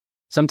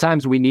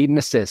Sometimes we need an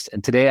assist,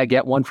 and today I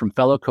get one from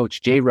fellow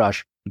coach Jay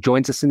Rush, who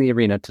joins us in the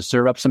arena to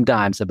serve up some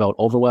dimes about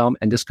overwhelm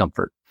and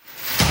discomfort.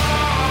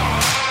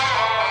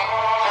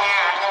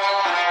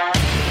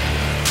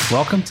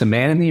 Welcome to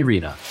Man in the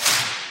Arena,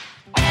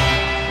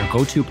 your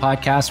go-to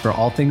podcast for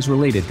all things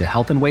related to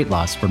health and weight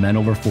loss for men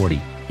over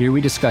 40. Here we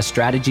discuss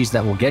strategies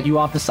that will get you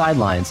off the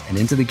sidelines and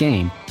into the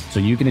game so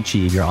you can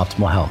achieve your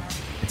optimal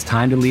health. It's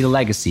time to lead a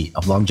legacy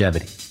of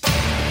longevity.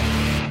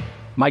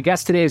 My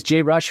guest today is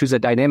Jay Rush, who's a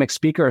dynamic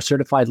speaker, a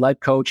certified life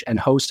coach, and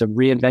host of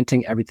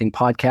Reinventing Everything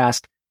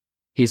podcast.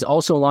 He's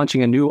also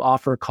launching a new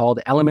offer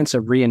called Elements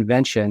of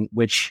Reinvention,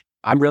 which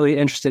I'm really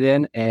interested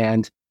in.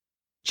 And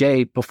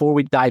Jay, before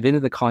we dive into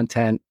the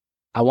content,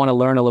 I want to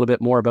learn a little bit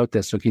more about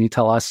this. So can you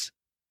tell us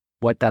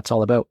what that's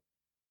all about?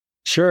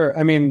 Sure.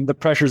 I mean, the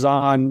pressure's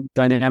on,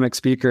 dynamic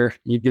speaker.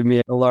 You give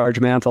me a large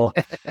mantle.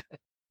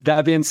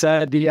 That being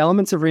said, the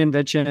Elements of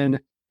Reinvention,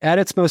 at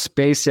its most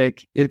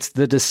basic, it's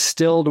the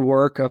distilled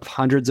work of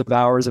hundreds of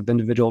hours of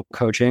individual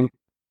coaching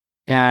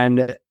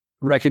and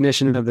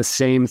recognition of the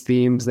same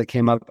themes that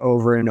came up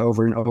over and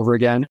over and over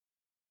again.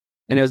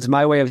 And it was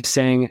my way of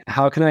saying,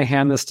 how can I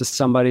hand this to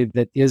somebody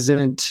that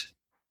isn't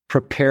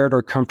prepared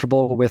or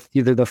comfortable with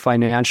either the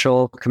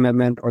financial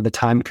commitment or the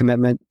time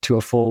commitment to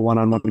a full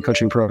one-on-one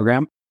coaching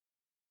program?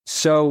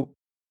 So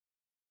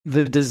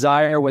the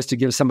desire was to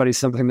give somebody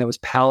something that was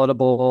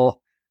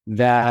palatable,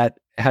 that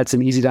had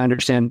some easy to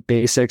understand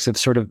basics of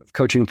sort of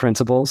coaching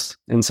principles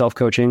and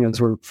self-coaching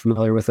as we're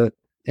familiar with it,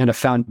 and a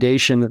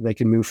foundation that they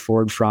can move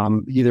forward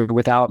from either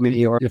without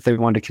me or if they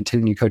wanted to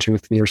continue coaching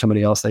with me or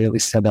somebody else, they at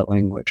least had that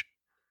language.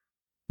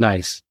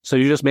 Nice. So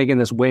you're just making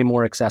this way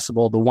more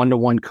accessible, the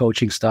one-to-one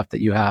coaching stuff that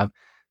you have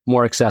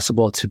more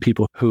accessible to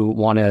people who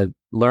want to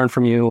learn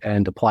from you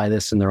and apply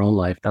this in their own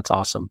life. That's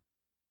awesome.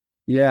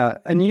 Yeah.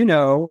 And you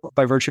know,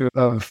 by virtue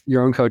of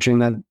your own coaching,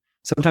 that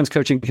sometimes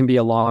coaching can be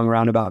a long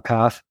roundabout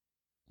path,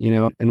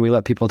 and we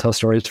let people tell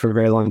stories for a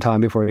very long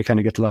time before we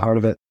kind of get to the heart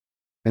of it.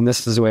 And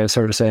this is a way of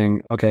sort of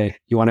saying, okay,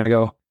 you want to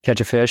go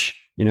catch a fish?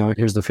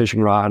 Here's the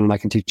fishing rod and I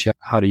can teach you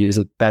how to use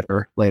it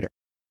better later.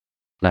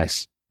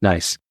 Nice.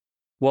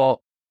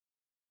 Well,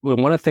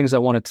 one of the things I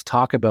wanted to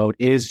talk about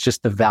is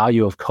just the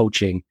value of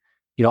coaching.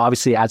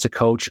 Obviously as a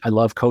coach, I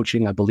love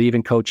coaching. I believe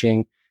in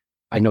coaching.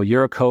 I know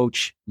you're a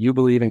coach, you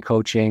believe in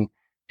coaching.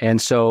 And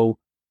so,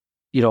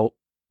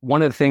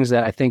 one of the things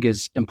that I think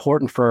is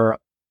important for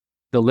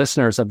the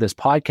listeners of this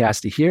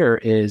podcast to hear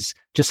is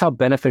just how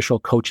beneficial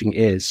coaching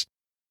is.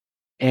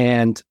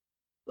 And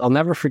I'll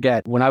never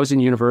forget when I was in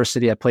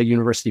university, I played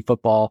university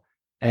football,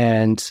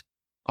 and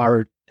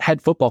our head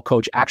football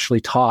coach actually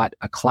taught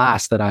a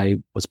class that I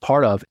was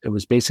part of. It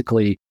was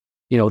basically,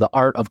 the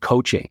art of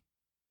coaching,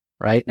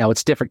 right? Now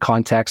it's different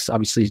contexts,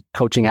 obviously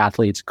coaching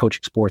athletes,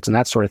 coaching sports and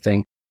that sort of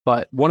thing.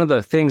 But one of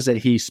the things that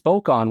he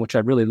spoke on, which I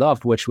really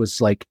loved, which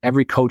was like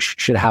every coach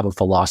should have a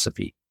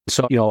philosophy.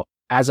 So,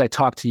 as I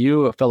talk to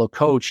you, a fellow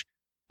coach,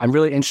 I'm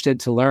really interested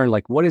to learn,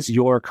 like, what is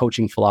your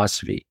coaching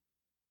philosophy?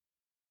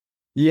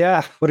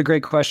 Yeah, what a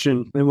great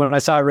question. And when I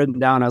saw it written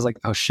down, I was like,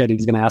 oh shit,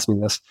 he's going to ask me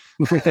this.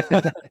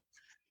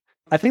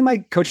 I think my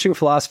coaching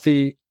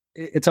philosophy,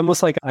 it's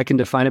almost like I can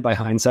define it by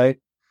hindsight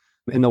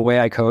in the way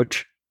I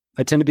coach.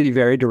 I tend to be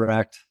very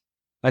direct.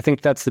 I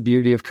think that's the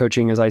beauty of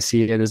coaching as I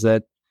see it, is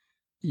that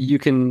you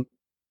can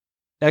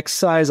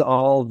excise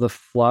all the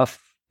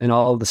fluff and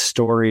all the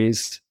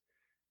stories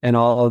and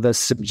all of the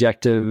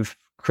subjective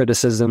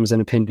criticisms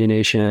and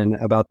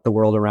opinionation about the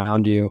world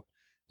around you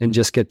and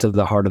just get to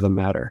the heart of the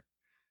matter.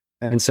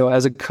 And so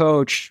as a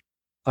coach,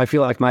 I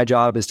feel like my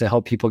job is to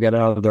help people get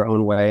out of their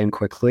own way and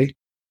quickly.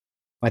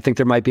 I think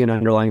there might be an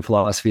underlying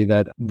philosophy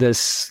that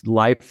this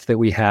life that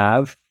we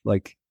have,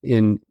 like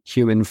in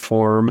human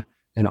form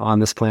and on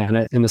this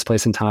planet, in this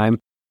place and time,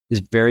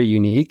 is very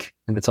unique,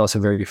 and it's also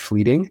very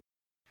fleeting.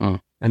 And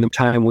the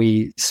time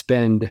we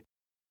spend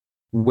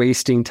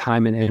wasting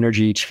time and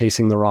energy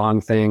chasing the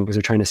wrong things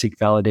or trying to seek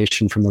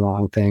validation from the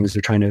wrong things or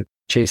trying to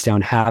chase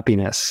down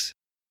happiness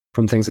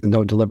from things that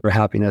don't deliver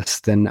happiness,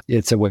 then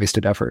it's a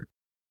wasted effort.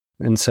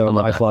 And so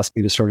my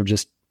philosophy is sort of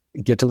just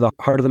get to the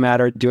heart of the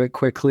matter, do it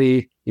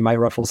quickly. You might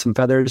ruffle some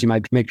feathers, you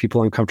might make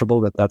people uncomfortable,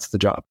 but that's the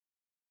job.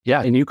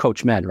 Yeah, and you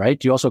coach men, right?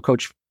 Do you also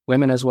coach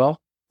women as well?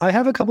 I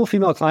have a couple of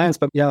female clients,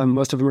 but yeah,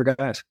 most of them are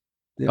guys.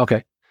 Yeah.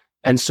 Okay.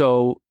 And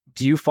so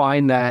do you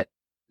find that,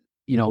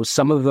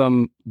 some of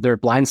them, they're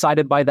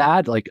blindsided by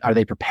that? Like, are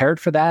they prepared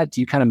for that?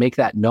 Do you kind of make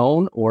that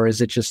known, or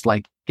is it just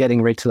like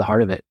getting right to the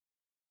heart of it?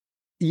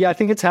 Yeah, I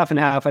think it's half and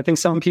half. I think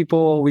some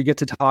people, we get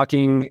to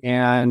talking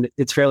and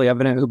it's fairly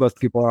evident who both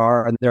people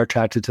are and they're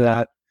attracted to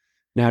that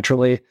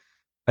naturally.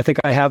 I think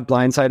I have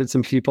blindsided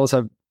some people. So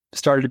I've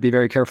started to be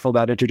very careful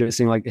about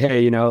introducing like,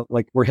 hey,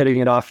 like we're hitting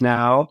it off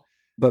now,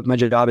 but my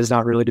job is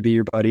not really to be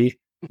your buddy,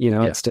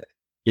 it's to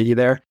get you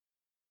there.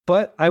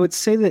 But I would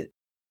say that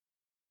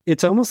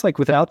it's almost like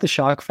without the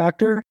shock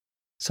factor,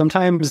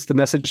 sometimes the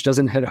message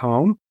doesn't hit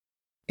home.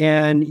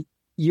 And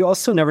you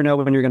also never know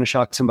when you're going to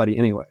shock somebody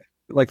anyway.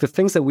 Like the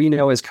things that we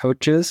know as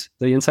coaches,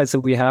 the insights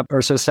that we have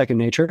are so second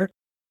nature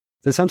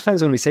that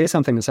sometimes when we say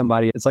something to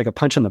somebody, it's like a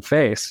punch in the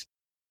face.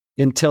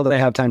 until they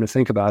have time to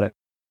think about it.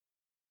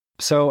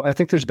 So I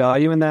think there's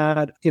value in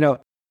that.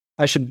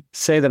 I should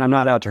say that I'm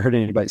not out to hurt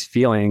anybody's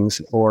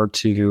feelings or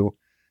to,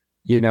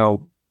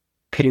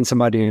 paint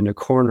somebody in a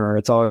corner.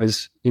 It's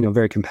always,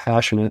 very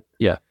compassionate.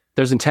 Yeah.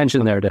 There's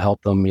intention there to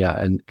help them. Yeah.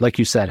 And like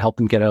you said, help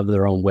them get out of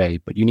their own way,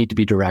 but you need to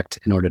be direct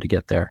in order to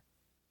get there.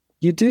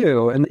 You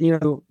do. And,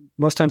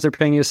 most times they're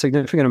paying you a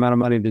significant amount of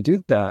money to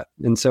do that.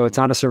 And so it's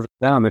not a service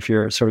to them if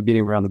you're sort of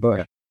beating around the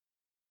bush.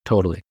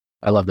 Totally.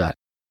 I love that.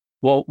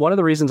 Well, one of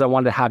the reasons I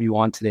wanted to have you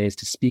on today is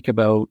to speak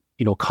about,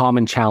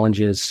 common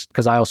challenges,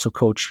 because I also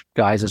coach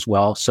guys as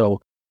well.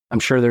 So I'm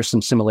sure there's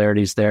some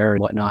similarities there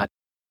and whatnot.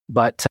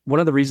 But one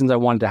of the reasons I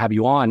wanted to have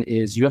you on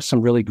is you have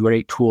some really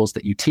great tools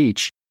that you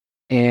teach.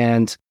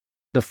 And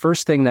the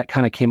first thing that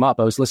kind of came up,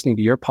 I was listening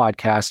to your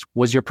podcast,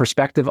 was your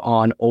perspective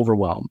on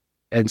overwhelm.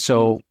 And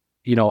so,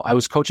 I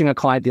was coaching a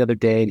client the other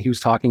day and he was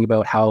talking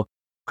about how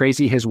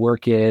crazy his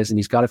work is and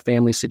he's got a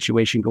family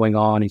situation going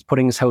on. He's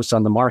putting his house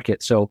on the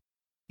market. So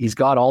he's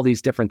got all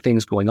these different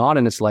things going on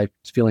in his life.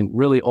 He's feeling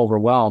really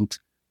overwhelmed.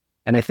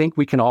 And I think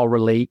we can all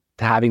relate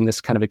to having this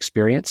kind of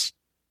experience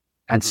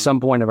at some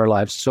point of our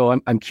lives. So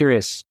I'm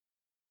curious,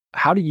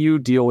 how do you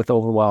deal with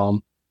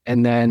overwhelm?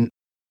 And then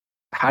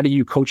how do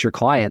you coach your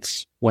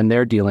clients when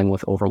they're dealing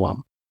with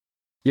overwhelm?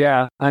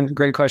 Yeah,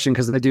 great question,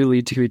 because they do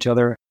lead to each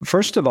other.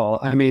 First of all,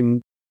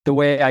 the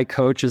way I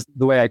coach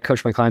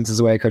my clients is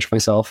the way I coach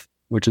myself,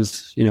 which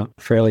is,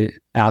 fairly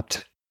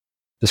apt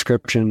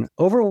description.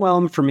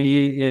 Overwhelm for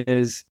me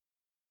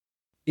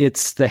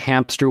it's the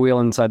hamster wheel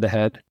inside the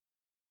head.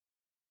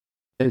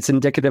 It's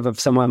indicative of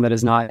someone that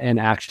is not in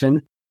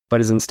action, but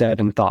is instead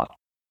in thought.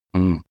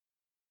 Mm.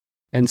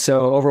 And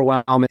so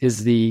overwhelm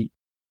is the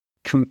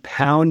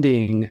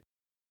compounding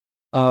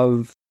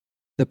of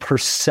the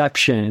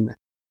perception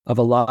of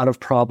a lot of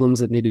problems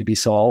that need to be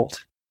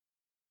solved.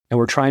 And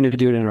we're trying to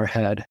do it in our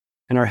head.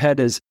 And our head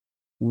is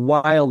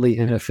wildly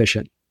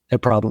inefficient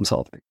at problem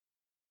solving.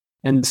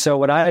 And so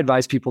what I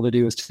advise people to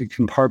do is to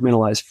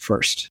compartmentalize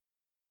first.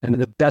 And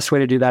the best way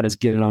to do that is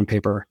get it on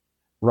paper,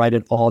 write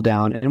it all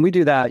down. And we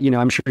do that,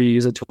 I'm sure you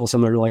use a tool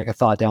similar to like a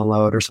thought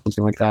download or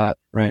something like that,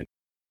 right?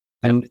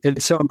 And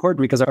it's so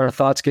important because our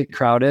thoughts get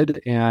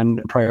crowded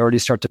and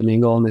priorities start to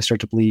mingle and they start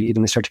to bleed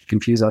and they start to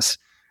confuse us.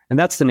 And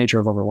that's the nature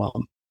of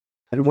overwhelm.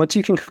 And once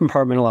you can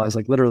compartmentalize,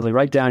 like literally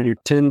write down your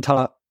 10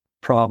 top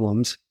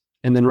problems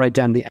and then write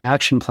down the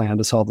action plan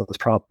to solve those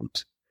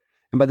problems.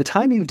 And by the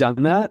time you've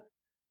done that,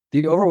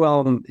 the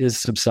overwhelm is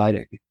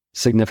subsiding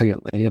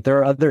significantly. If there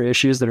are other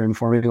issues that are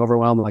informing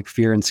overwhelm, like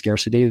fear and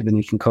scarcity, then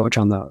you can coach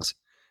on those.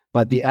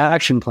 But the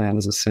action plan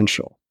is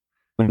essential.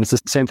 And it's the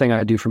same thing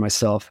I do for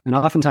myself. And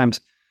oftentimes,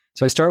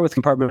 so I start with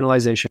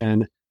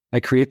compartmentalization, I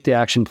create the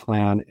action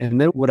plan,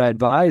 and then what I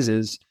advise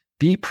is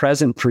be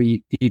present for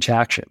each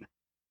action,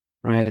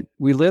 right?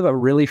 We live a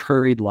really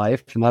hurried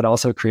life, and that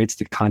also creates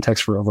the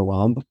context for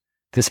overwhelm.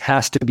 This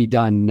has to be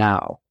done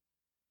now.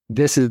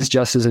 This is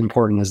just as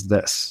important as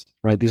this,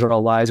 right? These are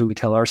all lies we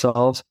tell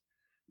ourselves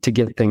to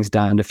get things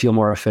done, to feel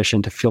more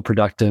efficient, to feel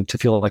productive, to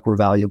feel like we're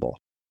valuable,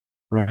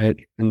 right?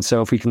 And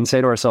so if we can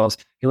say to ourselves,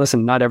 hey,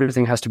 listen, not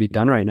everything has to be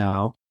done right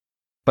now,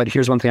 but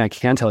here's one thing I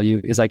can tell you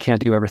is I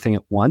can't do everything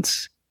at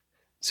once.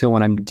 So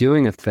when I'm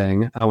doing a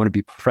thing, I want to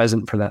be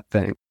present for that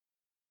thing,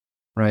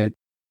 right?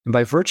 And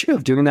by virtue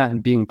of doing that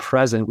and being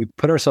present, we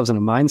put ourselves in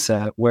a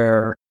mindset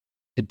where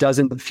it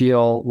doesn't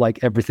feel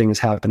like everything is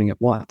happening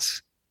at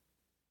once.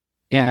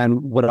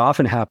 And what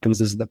often happens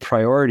is the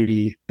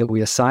priority that we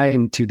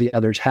assign to the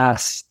other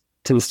tasks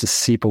tends to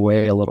seep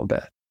away a little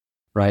bit,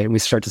 right? And we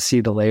start to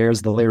see the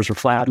layers were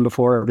flattened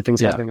before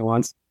everything's happening at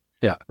once.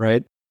 Yeah.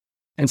 Right.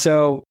 And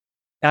so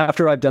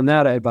after I've done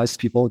that, I advise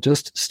people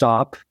just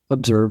stop,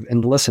 observe,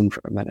 and listen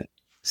for a minute.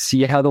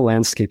 See how the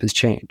landscape has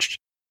changed,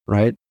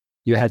 right?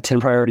 You had 10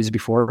 priorities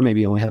before,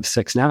 maybe you only have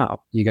 6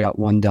 now. You got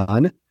 1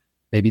 done.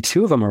 Maybe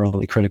 2 of them are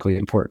only critically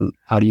important.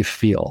 How do you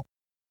feel?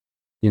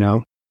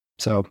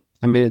 So,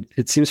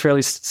 it seems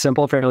fairly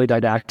simple, fairly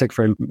didactic,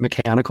 very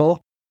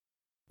mechanical,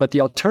 but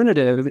the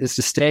alternative is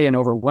to stay and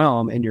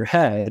overwhelm in your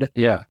head.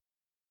 Yeah.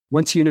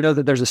 Once you know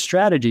that there's a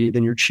strategy,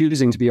 then you're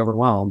choosing to be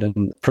overwhelmed.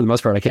 And for the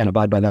most part, I can't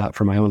abide by that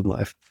for my own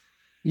life.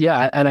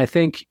 Yeah. And I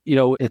think,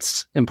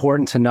 it's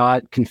important to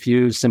not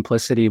confuse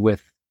simplicity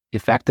with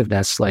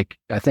effectiveness. Like,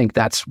 I think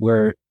that's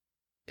where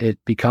it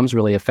becomes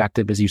really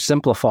effective is you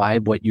simplify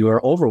what you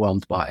are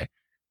overwhelmed by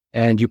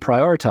and you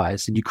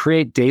prioritize and you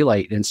create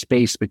daylight and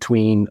space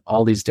between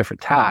all these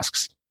different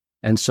tasks.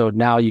 And so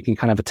now you can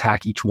kind of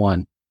attack each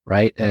one,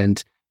 right?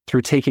 And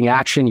through taking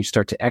action, you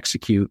start to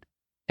execute.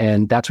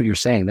 And that's what you're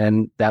saying.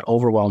 Then that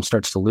overwhelm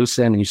starts to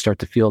loosen and you start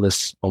to feel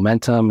this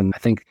momentum. And I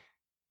think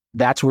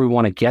that's where we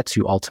want to get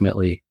to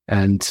ultimately.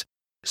 And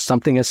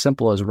something as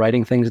simple as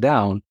writing things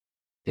down,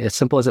 as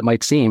simple as it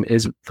might seem,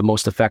 is the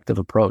most effective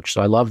approach.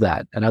 So I love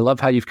that. And I love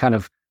how you've kind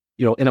of,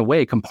 in a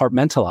way,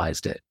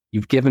 compartmentalized it.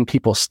 You've given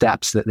people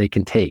steps that they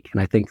can take.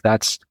 And I think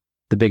that's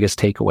the biggest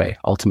takeaway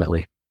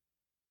ultimately.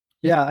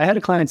 Yeah. I had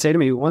a client say to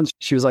me once,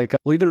 she was like,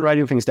 well, even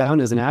writing things down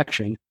is an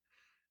action. And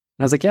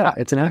I was like, yeah,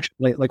 it's an action.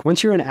 Like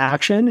once you're in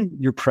action,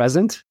 you're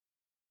present.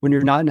 When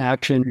you're not in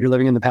action, you're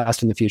living in the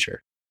past and the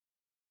future.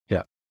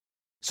 Yeah.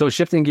 So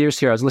shifting gears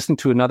here, I was listening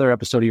to another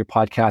episode of your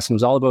podcast and it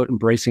was all about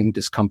embracing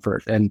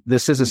discomfort. And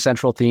this is a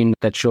central theme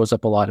that shows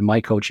up a lot in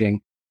my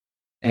coaching.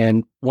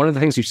 And one of the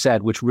things you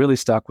said, which really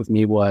stuck with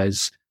me,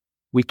 was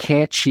we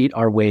can't cheat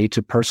our way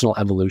to personal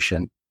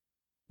evolution.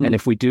 And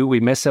if we do,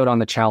 we miss out on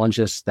the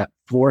challenges that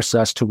force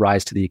us to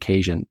rise to the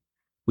occasion.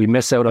 We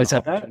miss out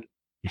on...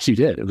 Yes, you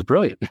did. It was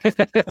brilliant.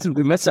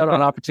 We miss out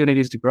on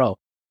opportunities to grow.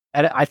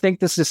 And I think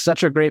this is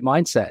such a great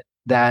mindset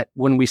that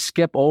when we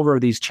skip over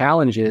these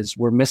challenges,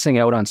 we're missing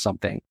out on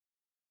something.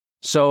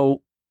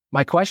 So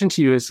my question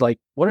to you is, like,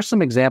 what are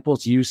some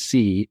examples you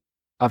see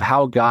of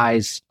how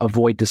guys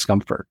avoid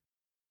discomfort?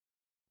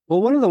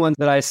 Well, one of the ones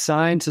that I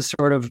assign to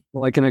sort of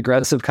like an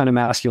aggressive kind of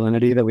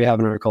masculinity that we have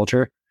in our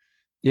culture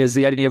is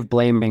the idea of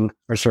blaming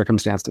our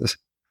circumstances.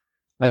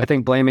 I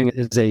think blaming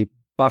is a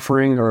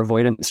buffering or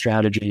avoidance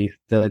strategy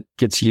that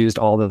gets used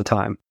all the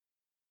time.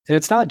 And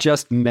it's not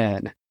just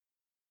men,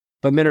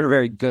 but men are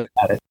very good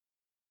at it.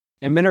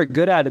 And men are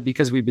good at it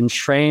because we've been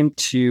trained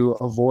to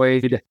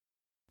avoid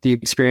the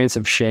experience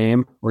of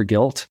shame or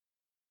guilt.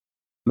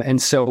 And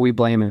so we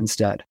blame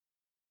instead.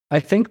 I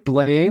think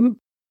blame,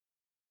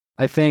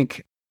 I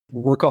think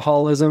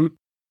workaholism,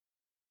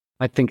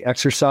 I think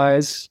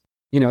exercise.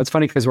 It's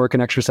funny because work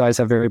and exercise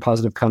have very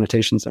positive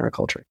connotations in our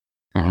culture,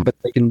 but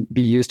they can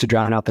be used to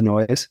drown out the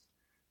noise,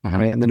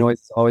 right? And the noise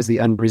is always the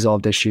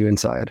unresolved issue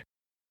inside.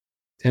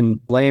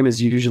 And blame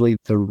is usually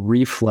the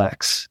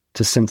reflex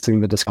to sensing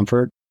the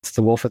discomfort. It's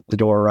the wolf at the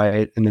door,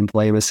 right? And then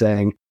blame is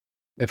saying,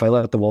 if I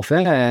let the wolf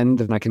in,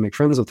 then I can make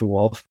friends with the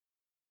wolf,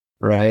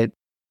 right?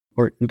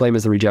 Or blame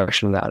is the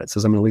rejection of that. It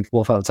says, I'm going to leave the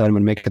wolf outside, I'm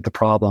going to make it the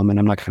problem, and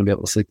I'm not going to be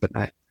able to sleep at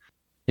night.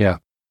 Yeah.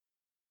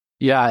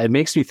 Yeah, it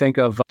makes me think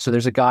of, so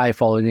there's a guy I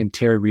follow named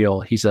Terry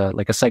Real. He's a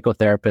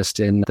psychotherapist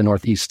in the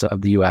Northeast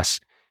of the US.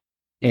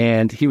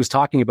 And he was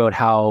talking about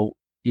how,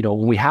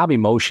 when we have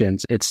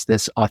emotions, it's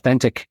this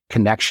authentic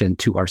connection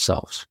to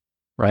ourselves,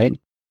 right?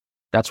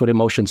 That's what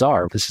emotions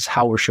are. This is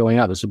how we're showing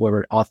up. This is what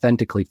we're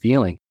authentically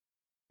feeling.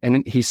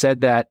 And he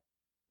said that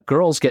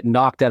girls get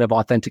knocked out of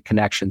authentic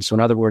connection. So in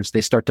other words,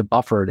 they start to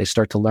buffer. They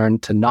start to learn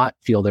to not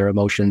feel their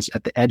emotions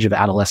at the edge of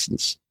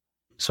adolescence.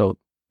 So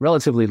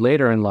relatively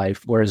later in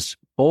life, whereas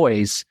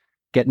boys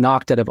get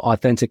knocked out of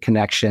authentic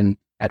connection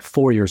at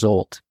 4 years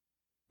old,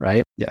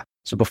 right? Yeah.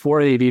 So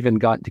before they've even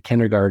gotten to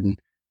kindergarten,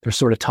 they're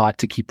sort of taught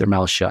to keep their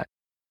mouths shut.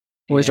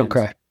 Boys don't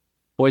cry.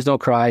 Boys don't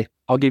cry.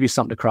 I'll give you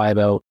something to cry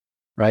about,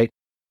 right?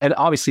 And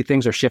obviously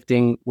things are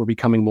shifting. We're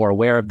becoming more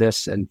aware of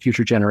this, and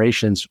future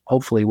generations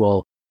hopefully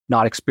will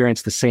not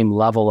experience the same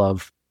level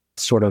of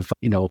sort of,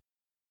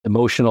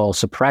 emotional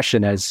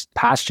suppression as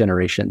past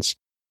generations.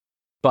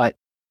 But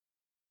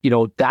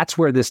that's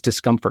where this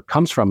discomfort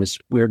comes from, is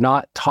we're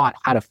not taught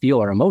how to feel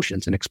our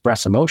emotions and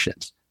express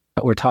emotions,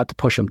 but we're taught to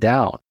push them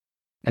down.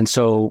 And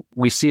so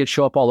we see it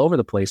show up all over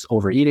the place: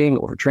 overeating,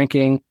 over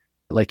drinking,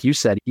 like you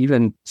said,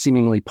 even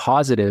seemingly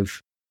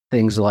positive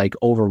things like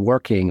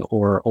overworking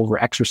or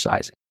over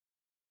exercising.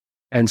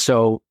 And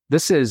so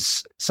this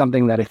is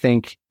something that I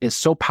think is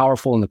so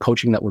powerful in the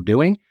coaching that we're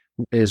doing,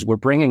 is we're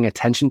bringing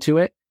attention to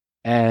it,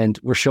 and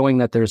we're showing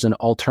that there's an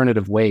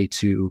alternative way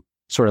to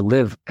sort of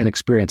live and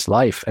experience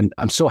life. And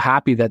I'm so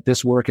happy that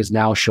this work is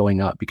now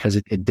showing up, because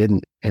it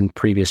didn't in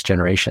previous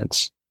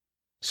generations.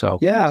 So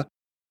yeah,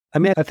 I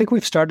mean, I think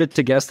we've started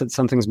to guess that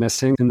something's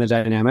missing in the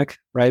dynamic,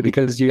 right?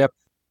 Because you have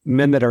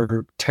men that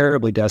are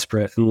terribly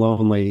desperate and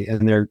lonely,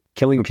 and they're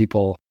killing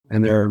people,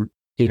 and they're,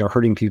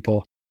 hurting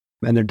people,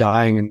 and they're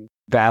dying in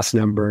vast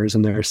numbers,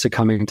 and they're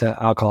succumbing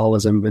to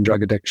alcoholism and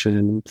drug addiction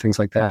and things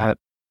like that.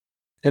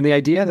 And the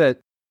idea that,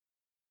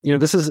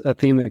 this is a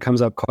theme that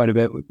comes up quite a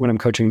bit when I'm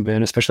coaching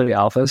men, especially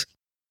alphas,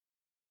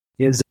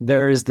 is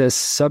there is this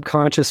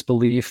subconscious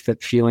belief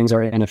that feelings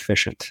are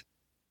inefficient.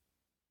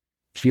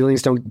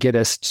 Feelings don't get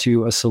us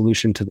to a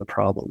solution to the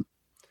problem.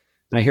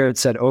 And I hear it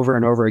said over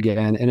and over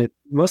again, and it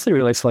mostly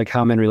relates to like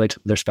how men relate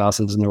to their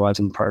spouses and their wives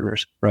and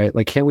partners, right?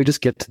 Like, can't we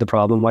just get to the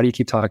problem? Why do you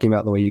keep talking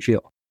about the way you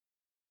feel?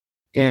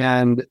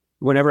 And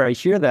whenever I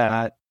hear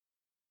that,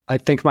 I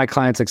think my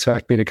clients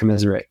expect me to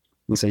commiserate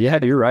and say, yeah,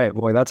 you're right.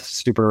 Boy, that's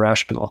super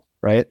irrational,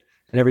 right?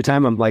 And every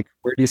time I'm like,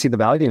 where do you see the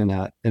value in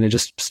that? And it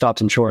just stops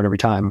them short every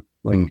time.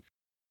 Like,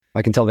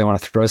 I can tell they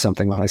want to throw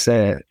something when I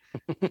say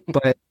it.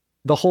 But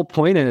the whole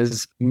point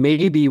is,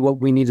 maybe what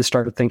we need to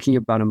start thinking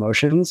about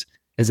emotions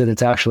is that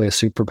it's actually a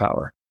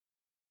superpower.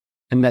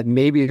 And that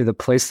maybe the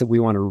place that we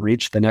want to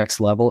reach, the next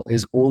level,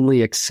 is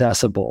only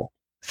accessible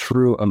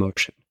through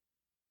emotion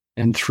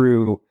and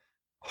through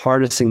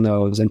harnessing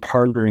those and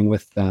partnering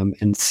with them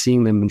and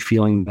seeing them and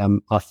feeling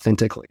them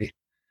authentically.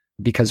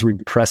 Because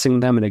repressing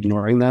them and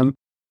ignoring them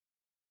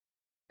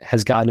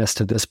has gotten us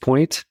to this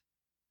point,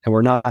 and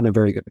we're not in a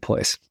very good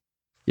place.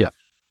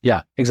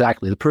 Yeah,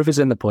 exactly. The proof is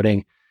in the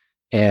pudding.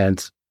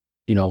 And,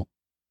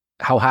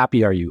 how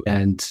happy are you?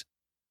 And,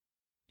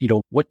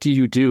 what do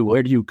you do?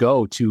 Where do you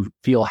go to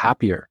feel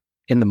happier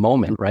in the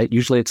moment, right?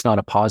 Usually it's not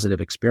a positive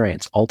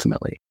experience,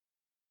 ultimately.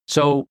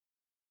 So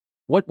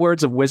what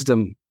words of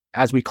wisdom,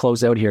 as we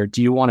close out here,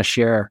 do you want to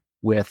share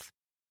with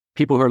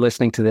people who are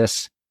listening to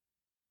this,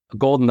 a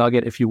golden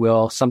nugget, if you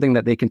will, something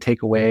that they can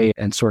take away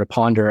and sort of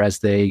ponder as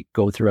they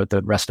go throughout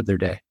the rest of their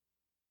day?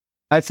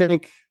 I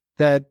think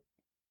that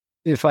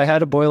if I had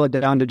to boil it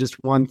down to just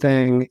one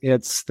thing,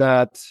 it's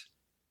that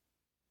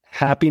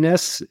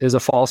happiness is a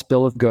false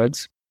bill of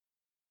goods.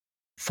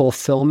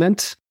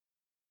 Fulfillment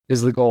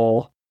is the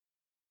goal.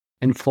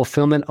 And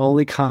fulfillment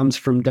only comes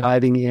from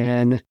diving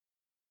in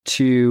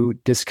to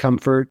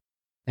discomfort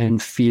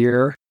and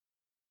fear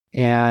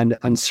and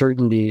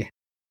uncertainty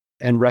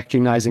and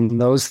recognizing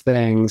those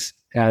things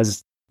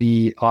as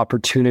the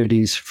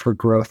opportunities for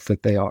growth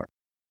that they are.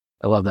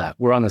 I love that.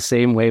 We're on the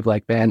same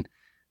wavelength, man.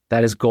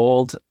 That is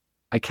gold.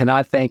 I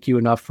cannot thank you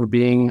enough for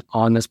being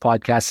on this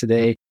podcast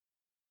today.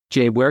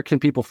 Jay, where can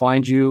people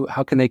find you?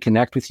 How can they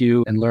connect with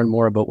you and learn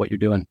more about what you're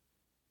doing?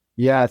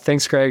 Yeah,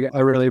 thanks, Craig. I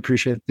really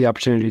appreciate the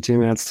opportunity too,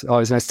 man. It's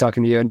always nice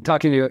talking to you. And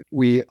talking to you,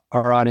 we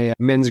are on a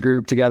men's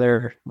group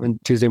together on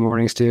Tuesday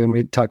mornings too, and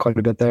we talk quite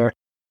a bit there.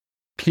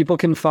 People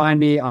can find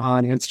me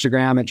on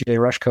Instagram at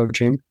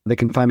jrushcoaching. They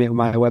can find me at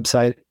my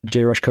website,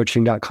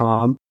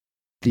 jrushcoaching.com.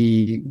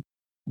 The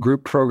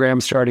group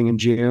program starting in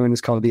June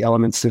is called the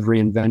Elements of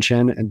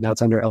Reinvention, and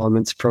that's under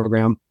Elements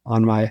program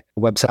on my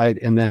website.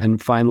 And then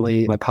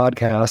finally, my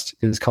podcast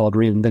is called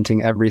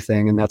Reinventing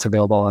Everything, and that's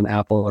available on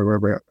Apple or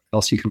wherever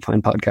else you can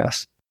find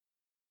podcasts.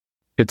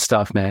 Good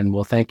stuff, man.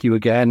 Well, thank you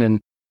again. And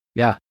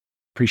yeah,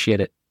 appreciate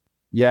it.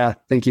 Yeah,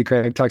 thank you,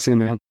 Craig. Talk soon,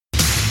 man.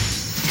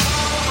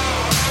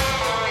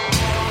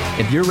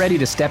 If you're ready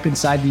to step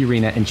inside the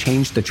arena and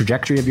change the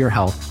trajectory of your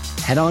health,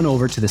 head on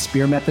over to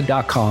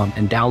thespearmethod.com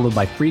and download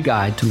my free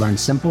guide to learn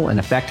simple and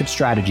effective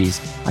strategies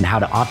on how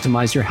to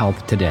optimize your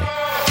health today.